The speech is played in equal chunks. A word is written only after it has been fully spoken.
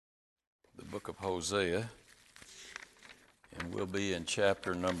book of Hosea, and we'll be in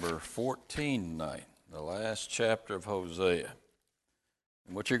chapter number 14 tonight, the last chapter of Hosea.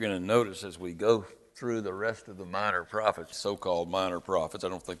 And what you're going to notice as we go through the rest of the minor prophets, so-called minor prophets, I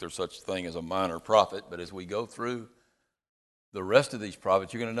don't think there's such a thing as a minor prophet, but as we go through the rest of these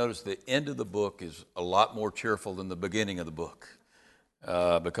prophets, you're going to notice the end of the book is a lot more cheerful than the beginning of the book,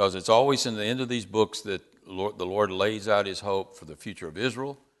 because it's always in the end of these books that the Lord lays out his hope for the future of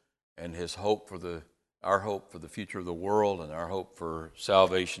Israel and his hope for our hope for the future of the world and our hope for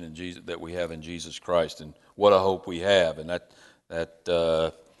salvation in Jesus that we have in Jesus Christ. And what a hope we have. And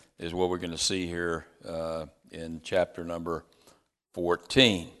that is what we're going to see here in chapter number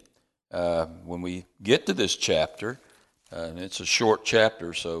 14. When we get to this chapter, and it's a short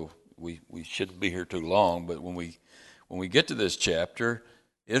chapter, so we shouldn't be here too long, but when we get to this chapter,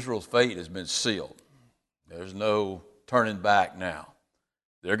 Israel's fate has been sealed. There's no turning back now.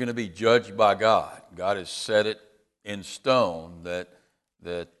 They're going to be judged by God. God has set it in stone that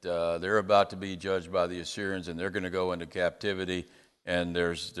they're about to be judged by the Assyrians, and they're going to go into captivity, and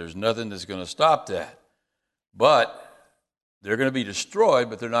there's nothing that's going to stop that. But they're going to be destroyed,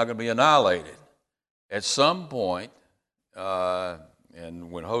 but they're not going to be annihilated. At some point,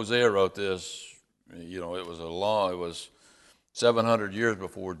 and when Hosea wrote this, it was 700 years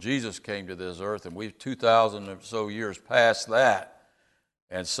before Jesus came to this earth, and we've 2,000 or so years past that.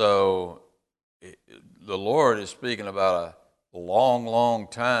 And so the Lord is speaking about a long, long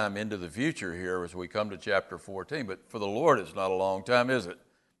time into the future here as we come to chapter 14. But for the Lord, it's not a long time, is it?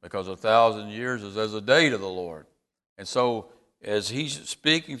 Because 1,000 years is as a day to the Lord. And so as he's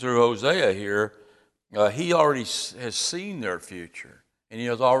speaking through Hosea here, he already has seen their future, and he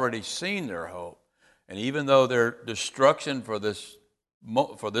has already seen their hope. And even though their destruction for this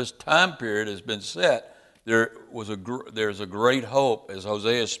time period has been set, there's a great hope as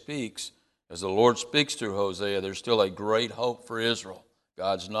Hosea speaks, as the Lord speaks through Hosea. There's still a great hope for Israel.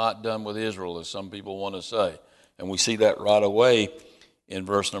 God's not done with Israel, as some people want to say, and we see that right away in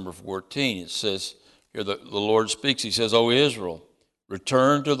verse number 14. It says here, the Lord speaks. He says, "O Israel,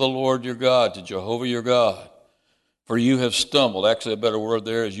 return to the Lord your God, to Jehovah your God, for you have stumbled." Actually, a better word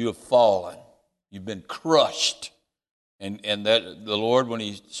there is you have fallen. You've been crushed. And that the Lord, when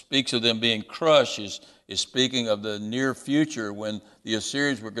he speaks of them being crushed, is speaking of the near future when the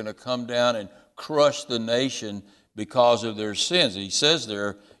Assyrians were going to come down and crush the nation because of their sins. He says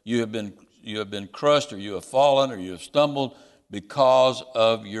there, you have been crushed, or you have fallen, or you have stumbled because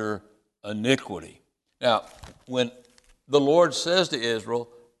of your iniquity. Now, when the Lord says to Israel,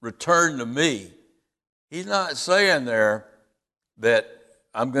 "Return to me," he's not saying there that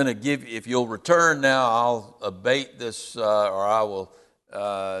I'm going to give you, if you'll return now, I'll abate this, or I will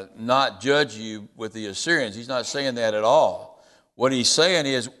not judge you with the Assyrians. He's not saying that at all. What he's saying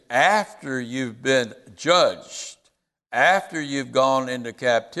is, after you've been judged, after you've gone into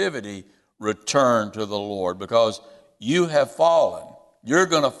captivity, return to the Lord, because you have fallen. You're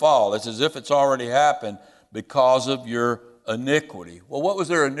going to fall. It's as if it's already happened because of your iniquity. Well, what was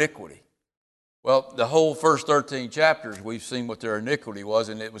their iniquity? Well, the whole first 13 chapters, we've seen what their iniquity was,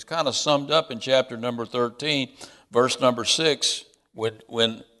 and it was kind of summed up in chapter number 13, verse number 6,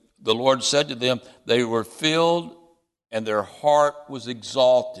 when the Lord said to them, they were filled and their heart was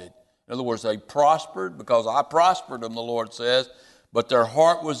exalted. In other words, they prospered because I prospered them, the Lord says, but their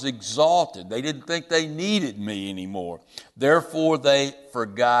heart was exalted. They didn't think they needed me anymore. Therefore, they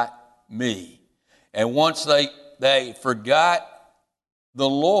forgot me. And once they forgot the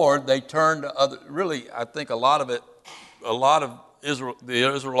Lord, they turned to other. Really, I think a lot of Israel,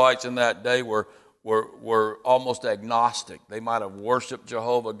 the Israelites in that day were almost agnostic. They might have worshipped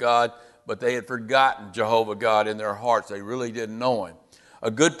Jehovah God, but they had forgotten Jehovah God in their hearts. They really didn't know him.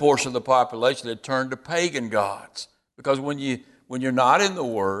 A good portion of the population had turned to pagan gods, because when you're not in the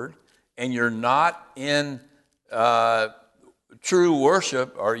Word and you're not in true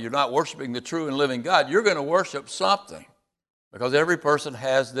worship, or you're not worshiping the true and living God, you're going to worship something. Because every person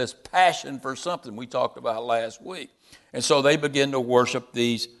has this passion for something we talked about last week. And so they begin to worship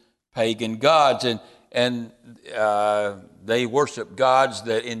these pagan gods. And they worship gods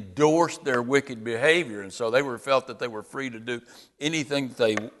that endorsed their wicked behavior. And so they felt that they were free to do anything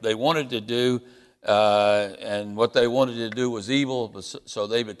they wanted to do. And what they wanted to do was evil. So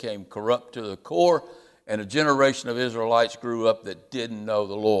they became corrupt to the core. And a generation of Israelites grew up that didn't know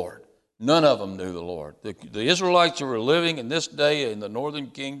the Lord. None of them knew the Lord. The Israelites who were living in this day in the northern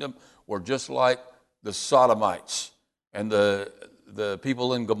kingdom were just like the Sodomites and the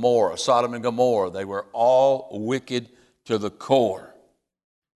people in Gomorrah, Sodom and Gomorrah. They were all wicked to the core.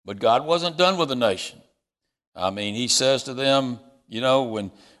 But God wasn't done with the nation. I mean, he says to them,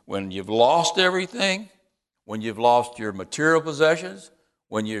 when when you've lost everything, when you've lost your material possessions,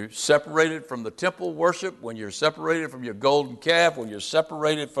 when you're separated from the temple worship, when you're separated from your golden calf, when you're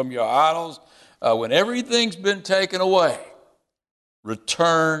separated from your idols, when everything's been taken away,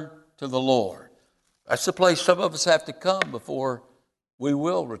 return to the Lord. That's the place some of us have to come before we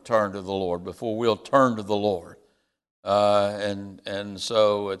will return to the Lord, before we'll turn to the Lord. And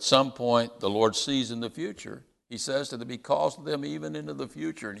so at some point, the Lord sees in the future. He says to them, he calls them even into the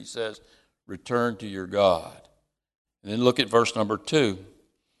future, and he says, return to your God. And then look at verse number 2.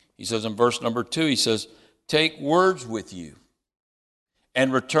 He says in verse number 2, he says, take words with you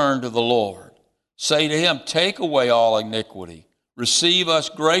and return to the Lord. Say to him, take away all iniquity. Receive us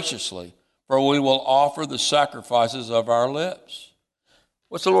graciously, for we will offer the sacrifices of our lips.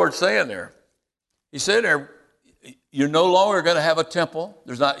 What's the Lord saying there? He's saying there, you're no longer going to have a temple.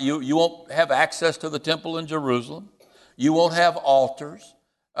 You won't have access to the temple in Jerusalem. You won't have altars.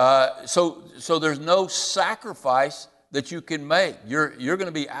 So there's no sacrifice that you can make. You're going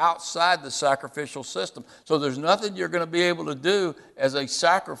to be outside the sacrificial system. So there's nothing you're going to be able to do as a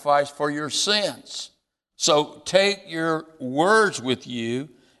sacrifice for your sins. So take your words with you,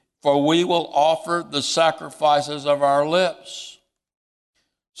 for we will offer the sacrifices of our lips.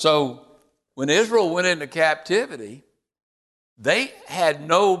 So when Israel went into captivity, they had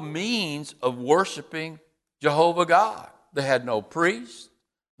no means of worshiping Jehovah God. They had no priest.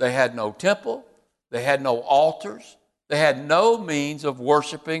 They had no temple. They had no altars. They had no means of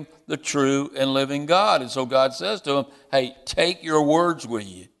worshiping the true and living God. And so God says to them, hey, take your words with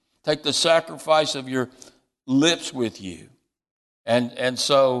you. Take the sacrifice of your lips with you. And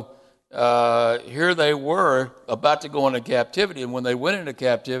so here they were about to go into captivity. And when they went into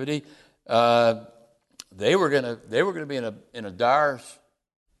captivity, they were going to be in a dire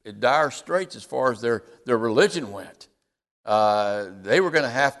straits as far as their religion went. They were going to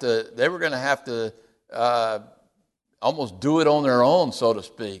have to almost do it on their own, so to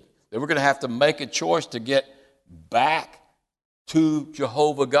speak. They were going to have to make a choice to get back to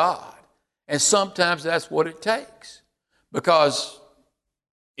Jehovah God. And sometimes that's what it takes. Because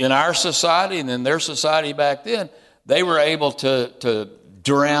in our society and in their society back then, they were able to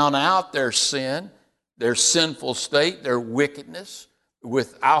drown out their sin, their sinful state, their wickedness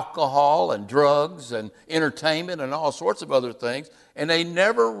with alcohol and drugs and entertainment and all sorts of other things. And they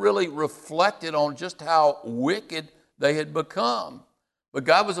never really reflected on just how wicked they had become. But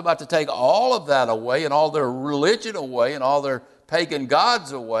God was about to take all of that away and all their religion away and all their pagan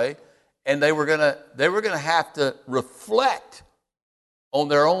gods away, and they were going to have to reflect on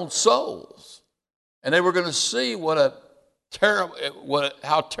their own souls. And they were going to see how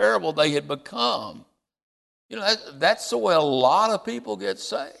terrible they had become. You know, that's the way a lot of people get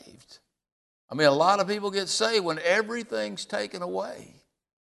saved. I mean, a lot of people get saved when everything's taken away.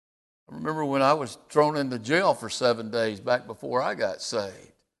 I remember when I was thrown into jail for 7 days back before I got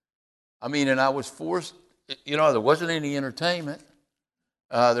saved. I mean, and I was forced, you know, there wasn't any entertainment.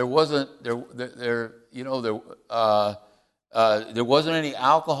 There wasn't any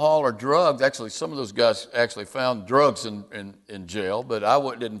alcohol or drugs. Actually, some of those guys actually found drugs in jail, but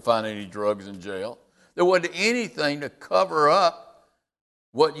I didn't find any drugs in jail. There wasn't anything to cover up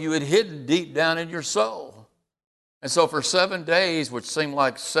what you had hidden deep down in your soul. And so for 7 days, which seemed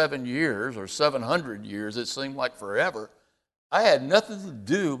like 7 years or 700 years, it seemed like forever, I had nothing to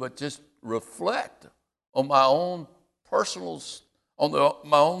do but just reflect on my own personal, on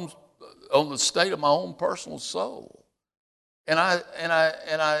the state of my own personal soul. And I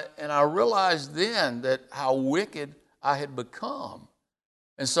realized then that how wicked I had become.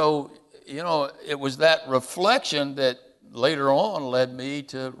 And so, you know, it was that reflection that later on led me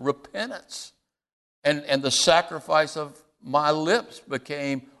to repentance. And the sacrifice of my lips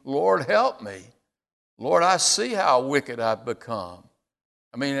became, Lord, help me. Lord, I see how wicked I've become.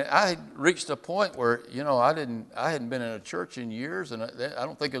 I mean, I had reached a point where, you know, I hadn't been in a church in years, and I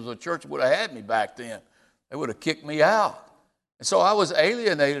don't think it was a church that would have had me back then. They would have kicked me out. And so I was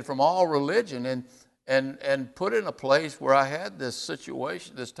alienated from all religion and put in a place where I had this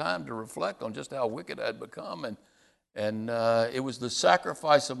situation, this time to reflect on just how wicked I'd become. And it was the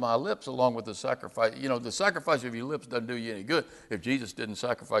sacrifice of my lips along with the sacrifice. You know, the sacrifice of your lips doesn't do you any good if Jesus didn't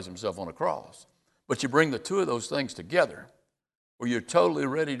sacrifice himself on a cross. But you bring the two of those things together where you're totally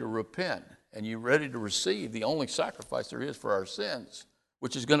ready to repent and you're ready to receive the only sacrifice there is for our sins,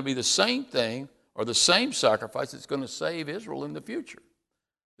 which is going to be the same thing or the same sacrifice that's going to save Israel in the future.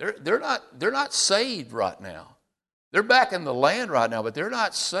 They're not saved right now. They're back in the land right now, but they're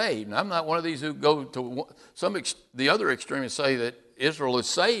not saved. And I'm not one of these who go to the other extremists say that Israel is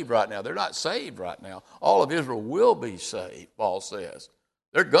saved right now. They're not saved right now. All of Israel will be saved, Paul says.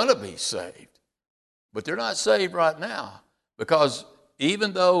 They're going to be saved. But they're not saved right now, because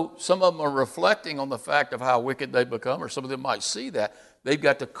even though some of them are reflecting on the fact of how wicked they've become, or some of them might see that, they've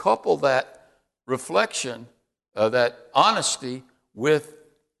got to couple that reflection, that honesty, with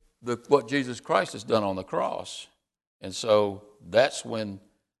what Jesus Christ has done on the cross. And so that's when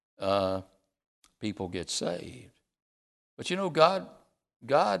people get saved. But you know,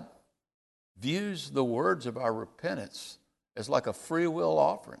 God views the words of our repentance as like a free will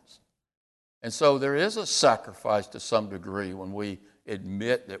offerings. And so there is a sacrifice to some degree when we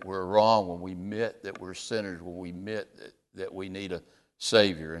admit that we're wrong, when we admit that we're sinners, when we admit that we need a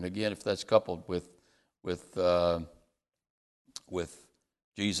Savior. And again, if that's coupled with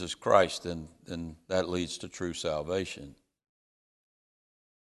Jesus Christ, then that leads to true salvation,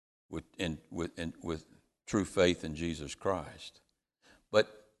 with true faith in Jesus Christ. But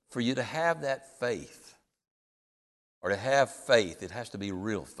for you to have that faith, or to have faith, it has to be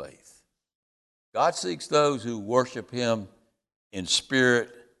real faith. God seeks those who worship Him in spirit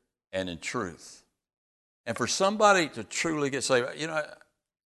and in truth. And for somebody to truly get saved, you know,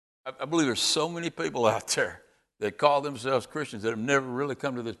 I believe there's so many people out there that call themselves Christians that have never really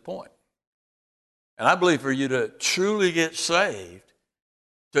come to this point. And I believe for you to truly get saved,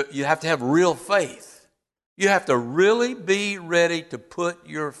 you have to have real faith. You have to really be ready to put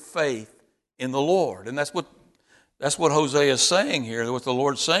your faith in the Lord. And that's what Hosea is saying here, what the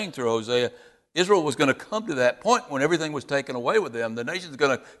Lord's saying through Hosea. Israel was going to come to that point when everything was taken away with them. The nation's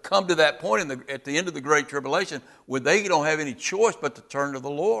going to come to that point at the end of the Great Tribulation where they don't have any choice but to turn to the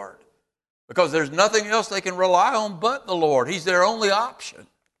Lord, because there's nothing else they can rely on but the Lord. He's their only option.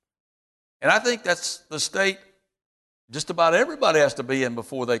 And I think that's the state just about everybody has to be in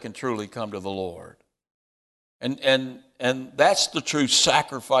before they can truly come to the Lord. And that's the true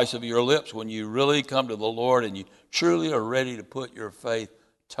sacrifice of your lips, when you really come to the Lord and you truly are ready to put your faith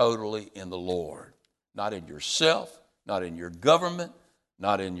totally in the Lord. Not in yourself, not in your government,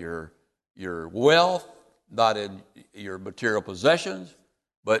 not in your wealth, not in your material possessions,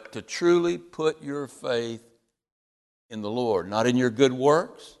 but to truly put your faith in the Lord. Not in your good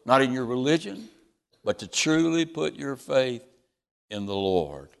works, not in your religion, but to truly put your faith in the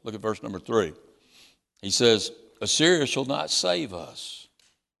Lord. Look at verse number 3. He says, Assyria shall not save us.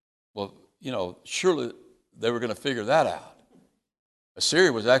 Well, you know, surely they were going to figure that out.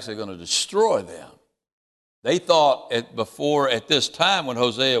 Assyria was actually going to destroy them. They thought at this time when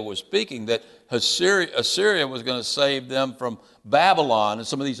Hosea was speaking that Assyria was going to save them from Babylon and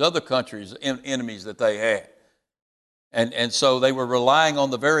some of these other countries, enemies that they had. And so they were relying on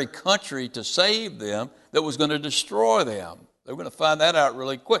the very country to save them that was going to destroy them. They were going to find that out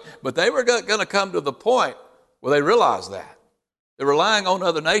really quick. But they were going to come to the point where they realized that relying on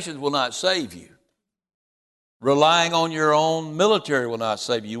other nations will not save you. Relying on your own military will not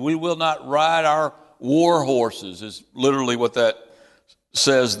save you. We will not ride our war horses, is literally what that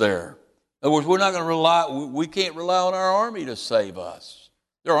says there. In other words, we can't rely on our army to save us.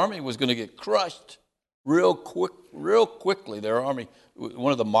 Their army was going to get crushed real quickly. Their army,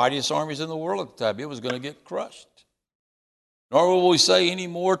 one of the mightiest armies in the world at the time, it was going to get crushed. Nor will we say any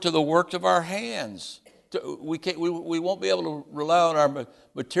more to the works of our hands. We won't be able to rely on our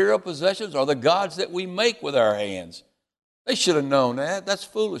material possessions or the gods that we make with our hands. They should have known that. That's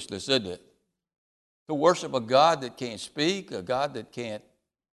foolishness, isn't it? To worship a God that can't speak, a God that can't,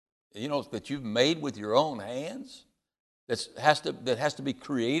 that you've made with your own hands, that has to be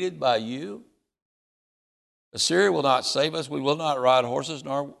created by you. Assyria will not save us. We will not ride horses,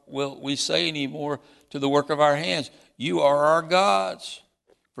 nor will we say any more to the work of our hands, you are our gods.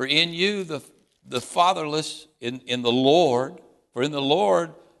 For in you the fatherless, in the Lord, for in the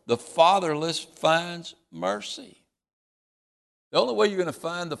Lord the fatherless finds mercy. The only way you're going to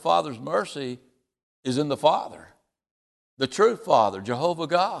find the Father's mercy is in the Father, the true Father, Jehovah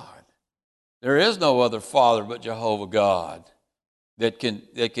God. There is no other Father but Jehovah God that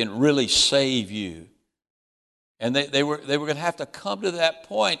can really save you. And they were going to have to come to that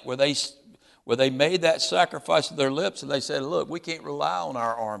point where they made that sacrifice of their lips, and they said, look, we can't rely on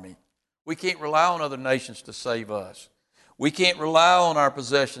our army. We can't rely on other nations to save us. We can't rely on our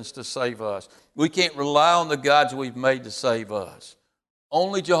possessions to save us. We can't rely on the gods we've made to save us.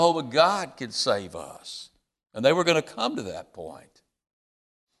 Only Jehovah God can save us. And they were going to come to that point.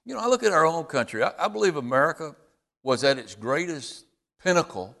 I look at our own country. I believe America was at its greatest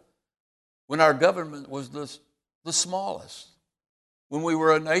pinnacle when our government was the smallest. When we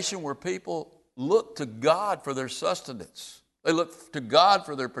were a nation where people looked to God for their sustenance. They looked to God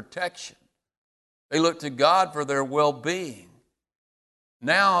for their protection. They looked to God for their well-being.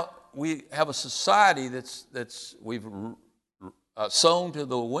 Now we have a society we've sown to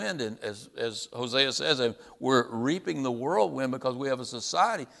the wind, and as Hosea says, and we're reaping the whirlwind because we have a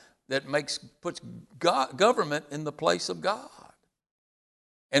society that puts government in the place of God.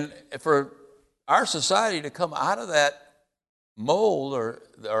 And for our society to come out of that mold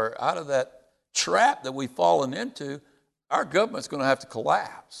or out of that trap that we've fallen into, our government's going to have to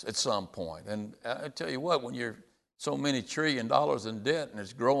collapse at some point. And I tell you what, when you're so many $1 trillion in debt and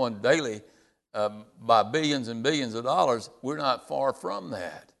it's growing daily by billions and billions of dollars, we're not far from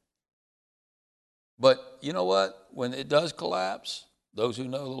that. But you know what? When it does collapse, those who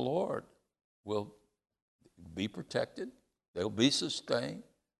know the Lord will be protected. They'll be sustained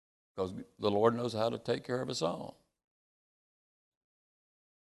because the Lord knows how to take care of his own.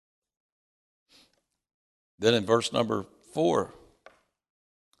 Then in verse number 4,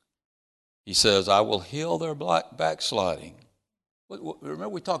 he says, I will heal their backsliding. Remember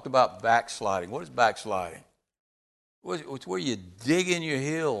we talked about backsliding. What is backsliding? It's where you dig in your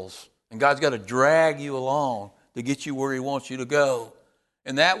heels and God's got to drag you along to get you where he wants you to go.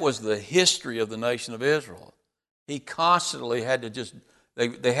 And that was the history of the nation of Israel. He constantly had to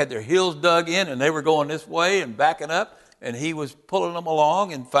they had their heels dug in and they were going this way and backing up, and he was pulling them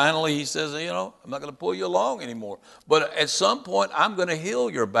along, and finally he says, I'm not going to pull you along anymore. But at some point, I'm going to heal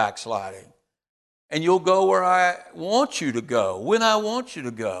your backsliding. And you'll go where I want you to go, when I want you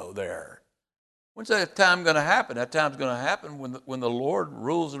to go there. When's that time going to happen? That time's going to happen when the Lord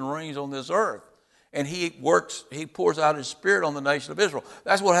rules and reigns on this earth. And he pours out his Spirit on the nation of Israel.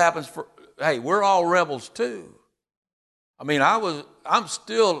 That's what happens we're all rebels too. I mean, I'm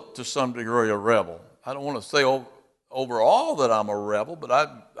still to some degree a rebel. I don't want to say overall that I'm a rebel, but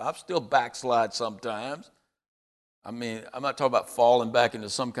I still backslide sometimes. I mean, I'm not talking about falling back into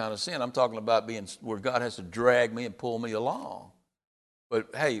some kind of sin. I'm talking about being where God has to drag me and pull me along. But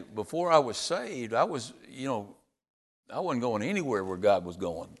hey, before I was saved, I wasn't going anywhere where God was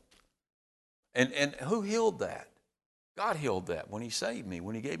going. And who healed that? God healed that when he saved me,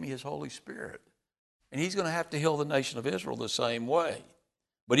 when he gave me his Holy Spirit. And he's going to have to heal the nation of Israel the same way.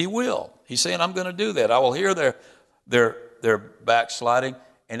 But he will. He's saying, I'm going to do that. I will heal their backsliding,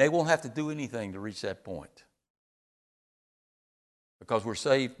 and they won't have to do anything to reach that point. Because we're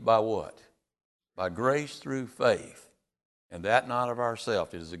saved by what? By grace through faith. And that not of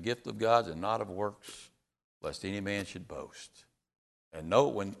ourselves. It is a gift of God and not of works, lest any man should boast. And know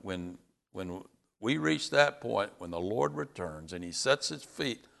when we reach that point, when the Lord returns and he sets his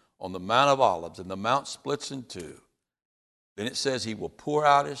feet on the Mount of Olives and the mount splits in two, then it says he will pour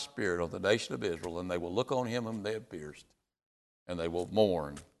out his Spirit on the nation of Israel, and they will look on him whom they have pierced, and they will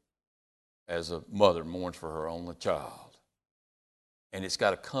mourn as a mother mourns for her only child. And it's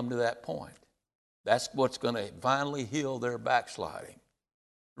got to come to that point. That's what's going to finally heal their backsliding.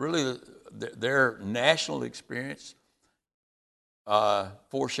 Really, their national experience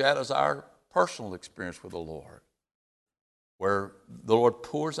foreshadows our personal experience with the Lord, where the Lord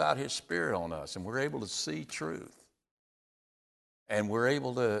pours out his Spirit on us, and we're able to see truth. And we're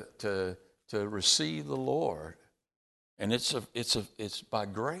able to receive the Lord. And it's by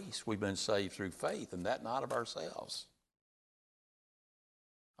grace we've been saved through faith, and that not of ourselves.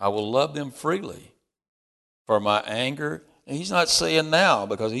 I will love them freely for my anger. And he's not saying now,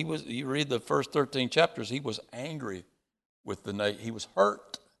 because you read the first 13 chapters, he was angry with the nation. He was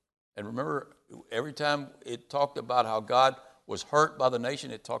hurt. And remember, every time it talked about how God was hurt by the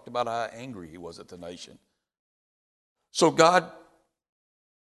nation, it talked about how angry he was at the nation. So God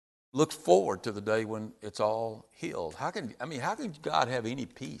looks forward to the day when it's all healed. How can God have any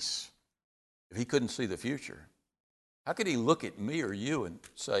peace if he couldn't see the future? How could he look at me or you and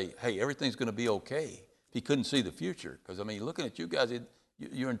say, hey, everything's going to be okay, if he couldn't see the future? Because, looking at you guys,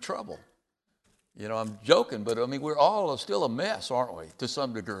 you're in trouble. I'm joking, but, we're all still a mess, aren't we, to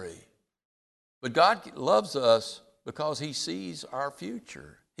some degree? But God loves us because he sees our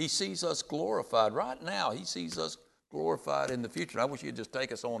future. He sees us glorified right now. He sees us glorified in the future. I wish you'd just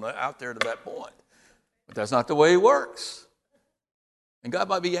take us on out there to that point. But that's not the way he works. And God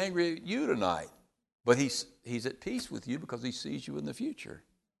might be angry at you tonight, but he's at peace with you because he sees you in the future.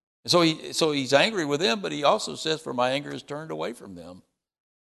 And so he's angry with them, but he also says, for my anger is turned away from them.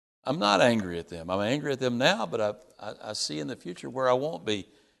 I'm not angry at them. I'm angry at them now, but I see in the future where I won't be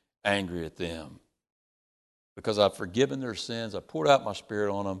angry at them, because I've forgiven their sins. I've poured out my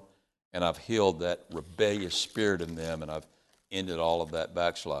Spirit on them, and I've healed that rebellious spirit in them, and I've ended all of that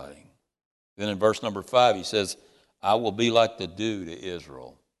backsliding. Then in verse number 5, he says, I will be like the dew to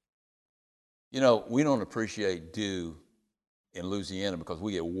Israel. We don't appreciate dew in Louisiana because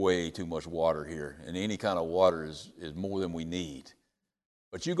we get way too much water here, and any kind of water is more than we need.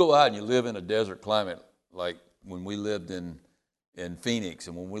 But you go out and you live in a desert climate, like when we lived in in Phoenix,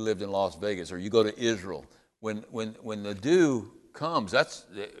 and when we lived in Las Vegas, or you go to Israel, when the dew comes,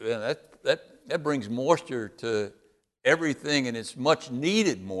 that brings moisture to everything, and it's much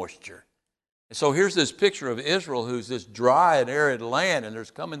needed moisture. And so here's this picture of Israel, who's this dry and arid land, and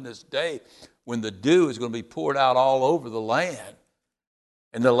there's coming this day when the dew is going to be poured out all over the land,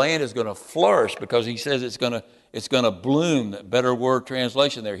 and the land is going to flourish, because he says it's going to bloom. That better word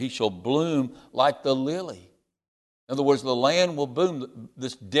translation there, he shall bloom like the lily. In other words, the land will bloom.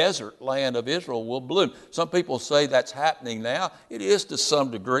 This desert land of Israel will bloom. Some people say that's happening now. It is to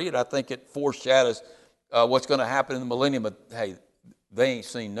some degree, and I think it foreshadows what's going to happen in the millennium. But hey, they ain't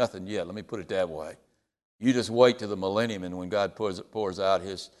seen nothing yet. Let me put it that way. You just wait till the millennium, and when God pours out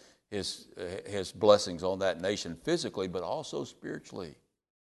his blessings on that nation physically, but also spiritually.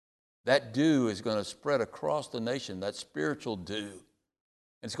 That dew is going to spread across the nation, that spiritual dew.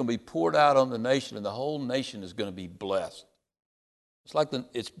 It's going to be poured out on the nation, and the whole nation is going to be blessed. It's like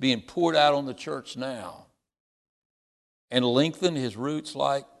it's being poured out on the church now. And lengthen his roots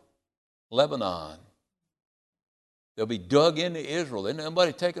like Lebanon. They'll be dug into Israel. There's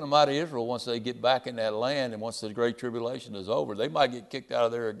nobody taking them out of Israel once they get back in that land, and once the Great Tribulation is over. They might get kicked out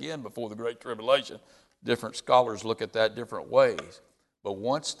of there again before the Great Tribulation. Different scholars look at that different ways. But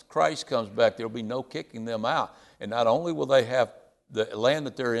once Christ comes back, there'll be no kicking them out. And not only will they have the land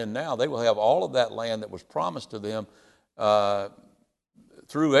that they're in now, they will have all of that land that was promised to them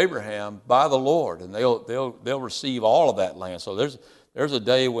through Abraham by the Lord, and they'll receive all of that land. So there's a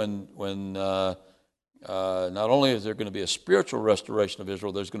day when not only is there going to be a spiritual restoration of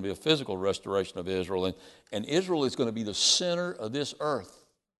Israel, there's going to be a physical restoration of Israel, and Israel is going to be the center of this earth,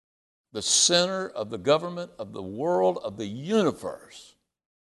 the center of the government of the world, of the universe,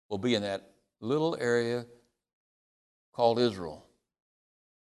 will be in that little area called Israel.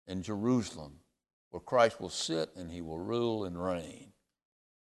 In Jerusalem, where Christ will sit and he will rule and reign.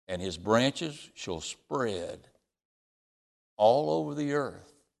 And his branches shall spread all over the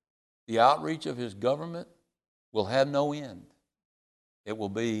earth. The outreach of his government will have no end. It will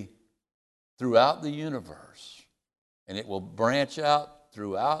be throughout the universe. And it will branch out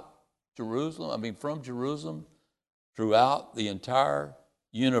throughout Jerusalem, from Jerusalem throughout the entire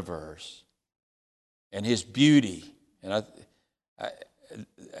universe. And his beauty,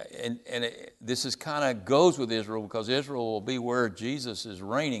 this is kind of goes with Israel, because Israel will be where Jesus is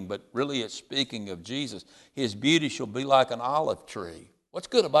reigning, but really it's speaking of Jesus. His beauty shall be like an olive tree. What's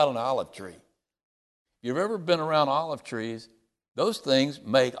good about an olive tree? You've ever been around olive trees? Those things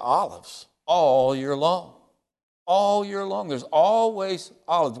make olives all year long. All year long. There's always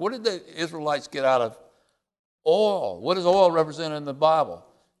olives. What did the Israelites get out of oil? What does oil represent in the Bible?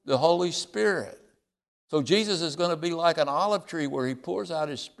 The Holy Spirit. So Jesus is going to be like an olive tree, where he pours out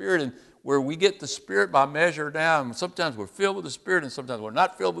his Spirit, and where we get the Spirit by measure down. Sometimes we're filled with the Spirit, and sometimes we're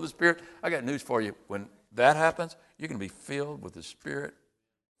not filled with the Spirit. I got news for you. When that happens, you're going to be filled with the Spirit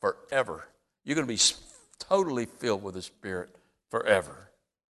forever. You're going to be totally filled with the Spirit forever.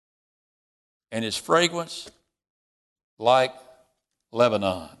 And his fragrance like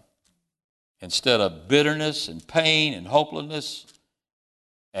Lebanon. Instead of bitterness and pain and hopelessness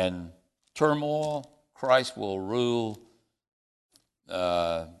and turmoil, Christ will rule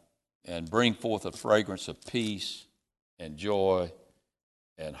and bring forth a fragrance of peace and joy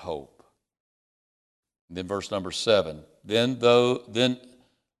and hope. And then verse number 7, then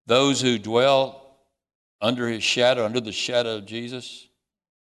those who dwell under his shadow, under the shadow of Jesus,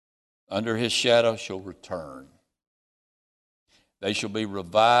 under his shadow shall return. They shall be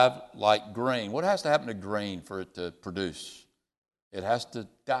revived like grain. What has to happen to grain for it to produce? It has to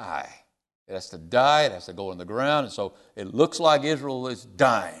die. It has to die. It has to go in the ground. And so it looks like Israel is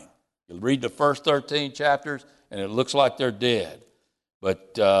dying. You read the first 13 chapters, and it looks like they're dead.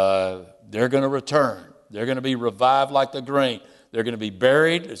 But they're going to return. They're going to be revived like the grain. They're going to be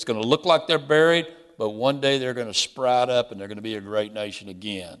buried. It's going to look like they're buried, but one day they're going to sprout up, and they're going to be a great nation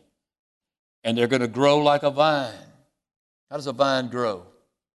again. And they're going to grow like a vine. How does a vine grow?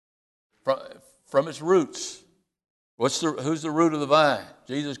 From its roots. Who's the root of the vine?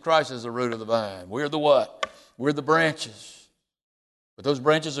 Jesus Christ is the root of the vine. We're the what? We're the branches. But those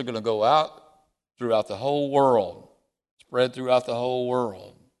branches are going to go out throughout the whole world, spread throughout the whole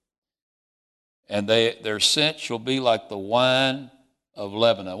world. And their scent shall be like the wine of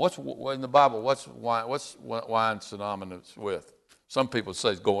Lebanon. What's in the Bible? What's wine synonymous with? Some people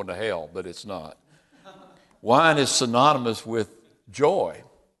say it's going to hell, but it's not. Wine is synonymous with joy.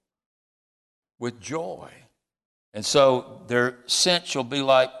 With joy. And so their scent shall be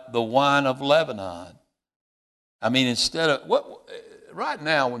like the wine of Lebanon. I mean, instead of right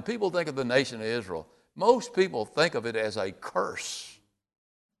now, when people think of the nation of Israel, most people think of it as a curse.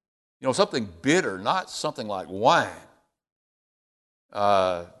 You know, something bitter, not something like wine.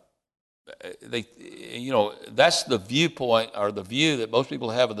 That's the viewpoint or the view that most people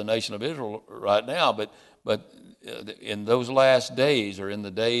have of the nation of Israel right now. But in those last days, or in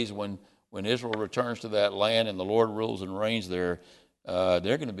the days when Israel returns to that land and the Lord rules and reigns there,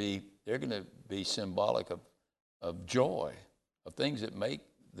 they're going to be symbolic of joy, of things that make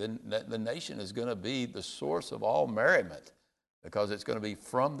the nation is going to be the source of all merriment, because it's going to be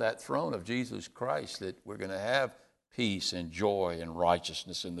from that throne of Jesus Christ that we're going to have peace and joy and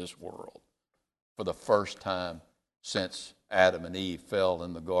righteousness in this world for the first time since Adam and Eve fell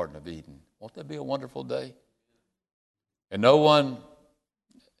in the Garden of Eden. Won't that be a wonderful day? And nobody,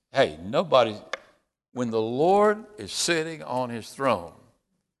 when the Lord is sitting on his throne,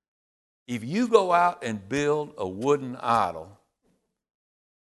 if you go out and build a wooden idol,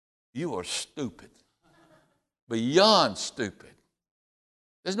 you are stupid, beyond stupid.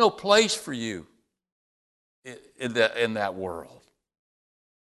 There's no place for you in that world.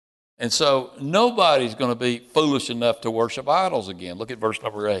 And so nobody's going to be foolish enough to worship idols again. Look at verse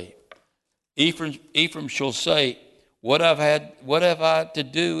number 8. Ephraim shall say, what have I to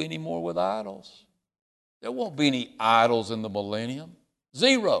do anymore with idols? There won't be any idols in the millennium.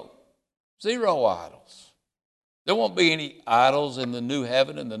 Zero idols. There won't be any idols in the new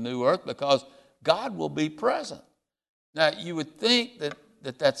heaven and the new earth, because God will be present. Now, you would think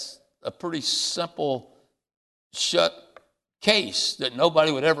that's a pretty simple, shut case, that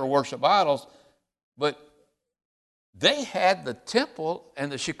nobody would ever worship idols, but they had the temple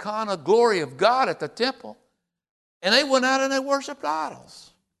and the Shekinah glory of God at the temple, and they went out and they worshiped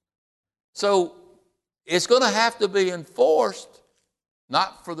idols. So it's going to have to be enforced,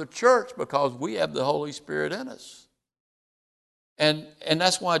 not for the church, because we have the Holy Spirit in us. And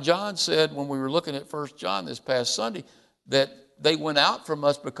that's why John said, when we were looking at 1 John this past Sunday, that they went out from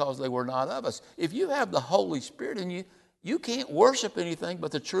us because they were not of us. If you have the Holy Spirit in you, you can't worship anything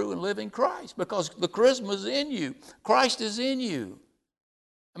but the true and living Christ, because the charisma is in you. Christ is in you.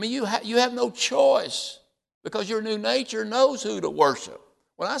 I mean, you have no choice, because your new nature knows who to worship.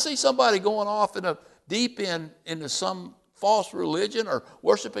 When I see somebody going off into some false religion or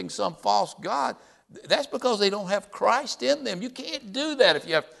worshiping some false god, that's because they don't have Christ in them. You can't do that if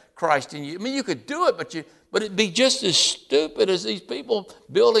you have Christ in you. I mean, you could do it, but it'd be just as stupid as these people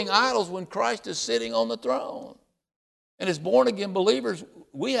building idols when Christ is sitting on the throne. And as born-again believers,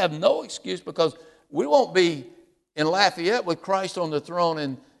 we have no excuse, because we won't be in Lafayette with Christ on the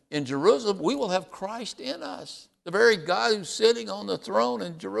throne in Jerusalem. We will have Christ in us. The very God who's sitting on the throne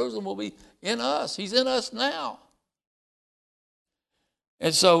in Jerusalem will be in us. He's in us now.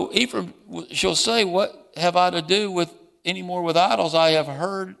 And so Ephraim shall say, what have I to do with any more with idols? I have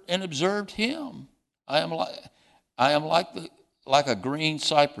heard and observed him. I am like a green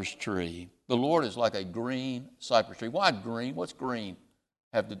cypress tree. The Lord is like a green cypress tree. Why green? What's green?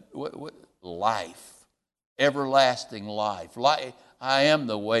 What life, everlasting life. I am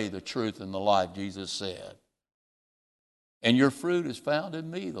the way, the truth, and the life, Jesus said. And your fruit is found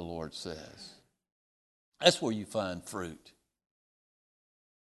in me, the Lord says. That's where you find fruit.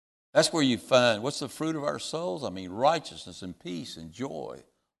 That's where you find, what's the fruit of our souls? I mean, righteousness and peace and joy.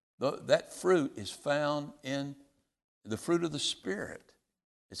 That fruit is found in the fruit of the Spirit.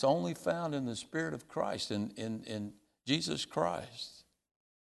 It's only found in the Spirit of Christ, in Jesus Christ.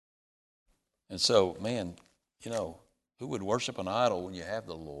 And so, man, who would worship an idol when you have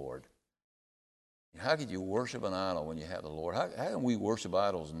the Lord? How could you worship an idol when you have the Lord? How can we worship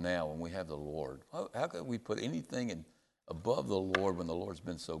idols now when we have the Lord? How can we put anything above the Lord when the Lord's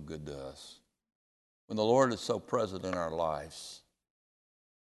been so good to us? When the Lord is so present in our lives?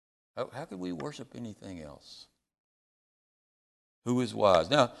 How could we worship anything else? Who is wise?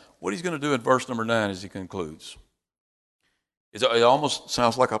 Now, what he's going to do in verse number 9 as he concludes, it almost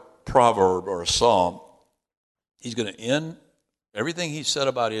sounds like a proverb or a psalm. He's going to end everything he said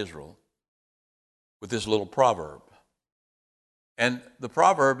about Israel with this little proverb. And the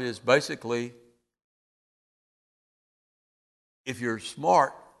proverb is basically, if you're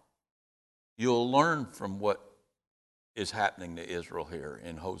smart, you'll learn from what is happening to Israel here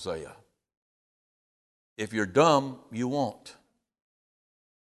in Hosea. If you're dumb, you won't.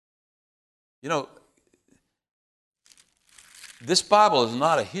 This Bible is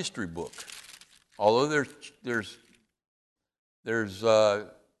not a history book. Although there's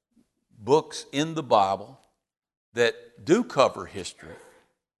books in the Bible that do cover history,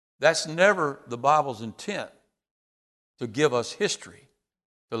 that's never the Bible's intent, to give us history.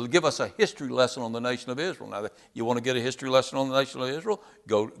 to give us a history lesson on the nation of Israel. Now, you want to get a history lesson on the nation of Israel?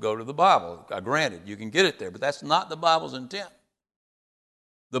 Go to the Bible. Granted, you can get it there, but that's not the Bible's intent.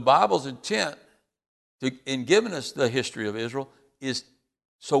 The Bible's intent in giving us the history of Israel is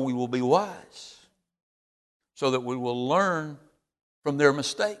so we will be wise, so that we will learn from their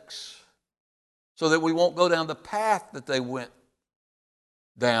mistakes, so that we won't go down the path that they went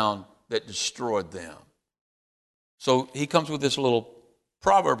down that destroyed them. So he comes with this little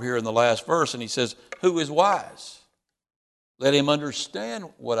proverb here in the last verse, and he says, who is wise? Let him understand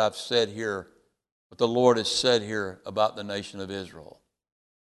what I've said here, what the Lord has said here about the nation of Israel.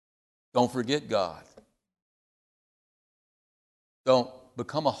 Don't forget God. Don't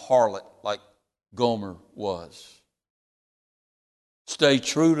become a harlot like Gomer was. Stay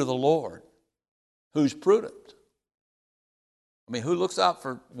true to the Lord, who's prudent. I mean, who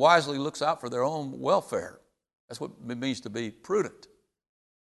wisely looks out for their own welfare. That's what it means to be prudent.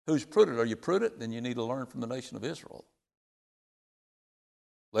 Who's prudent? Are you prudent? Then you need to learn from the nation of Israel.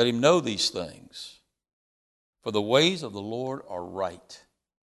 Let him know these things. For the ways of the Lord are right.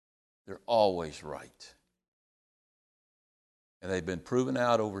 They're always right. And they've been proven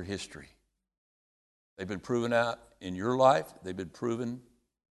out over history. They've been proven out in your life. They've been proven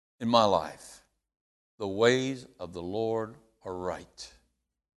in my life. The ways of the Lord are right.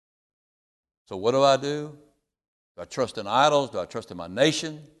 So what do? Do I trust in idols? Do I trust in my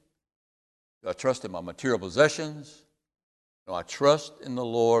nation? Do I trust in my material possessions? No, I trust in the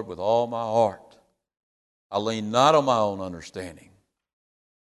Lord with all my heart. I lean not on my own understanding.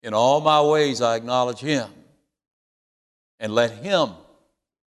 In all my ways I acknowledge Him, and let Him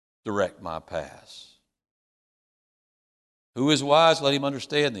direct my paths. Who is wise? Let him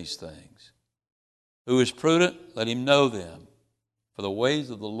understand these things. Who is prudent? Let him know them. For the ways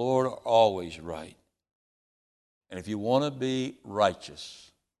of the Lord are always right. And if you want to be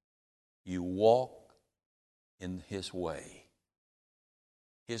righteous, you walk in His way.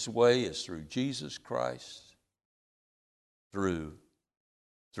 His way is through Jesus Christ, through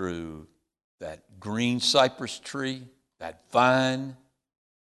that green cypress tree, that vine,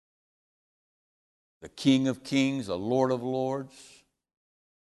 the King of Kings, the Lord of Lords.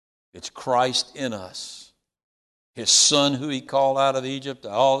 It's Christ in us. His Son who He called out of Egypt,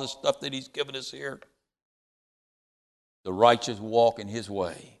 all the stuff that He's given us here. The righteous walk in His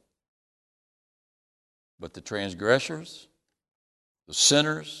way. But the transgressors, the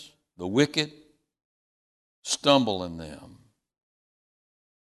sinners, the wicked, stumble in them.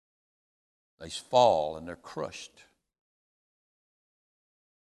 They fall and they're crushed.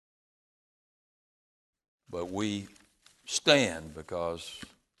 But we stand because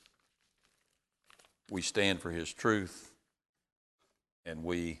we stand for His truth, and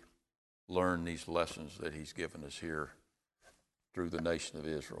we learn these lessons that He's given us here through the nation of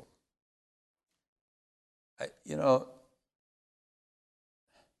Israel.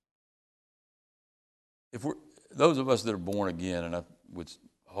 If those of us that are born again, and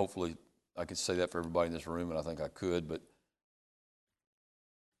hopefully I could say that for everybody in this room, and I think I could, but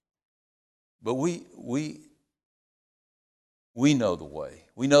we know the way.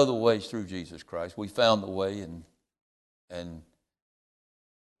 We know the ways through Jesus Christ. We found the way, and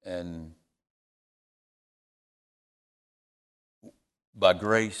by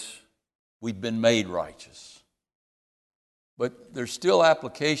grace, we've been made righteous. But there's still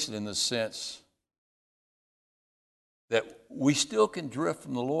application in the sense that we still can drift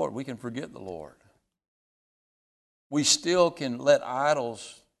from the Lord. We can forget the Lord. We still can let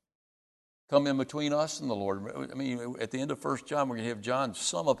idols come in between us and the Lord. I mean, at the end of 1 John, we're going to have John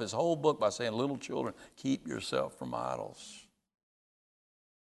sum up his whole book by saying, little children, keep yourself from idols.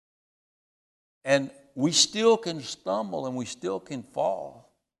 And we still can stumble and we still can fall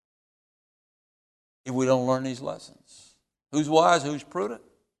if we don't learn these lessons. Who's wise? Who's prudent?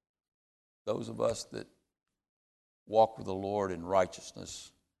 Those of us that walk with the Lord in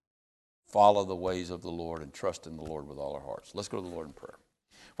righteousness, follow the ways of the Lord, and trust in the Lord with all our hearts. Let's go to the Lord in prayer.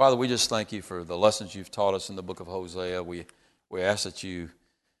 Father, we just thank You for the lessons You've taught us in the book of Hosea. We ask that you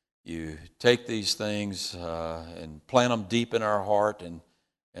take these things and plant them deep in our heart, and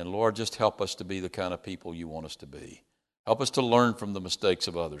Lord, just help us to be the kind of people You want us to be. Help us to learn from the mistakes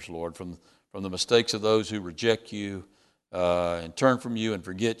of others, Lord, from the mistakes of those who reject You and turn from You and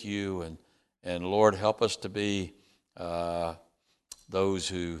forget You, and Lord, help us to be those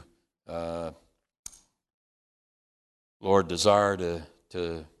who, Lord, desire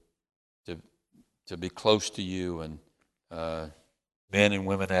to be close to You, and men and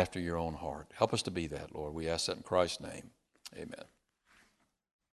women after Your own heart. Help us to be that, Lord. We ask that in Christ's name. Amen.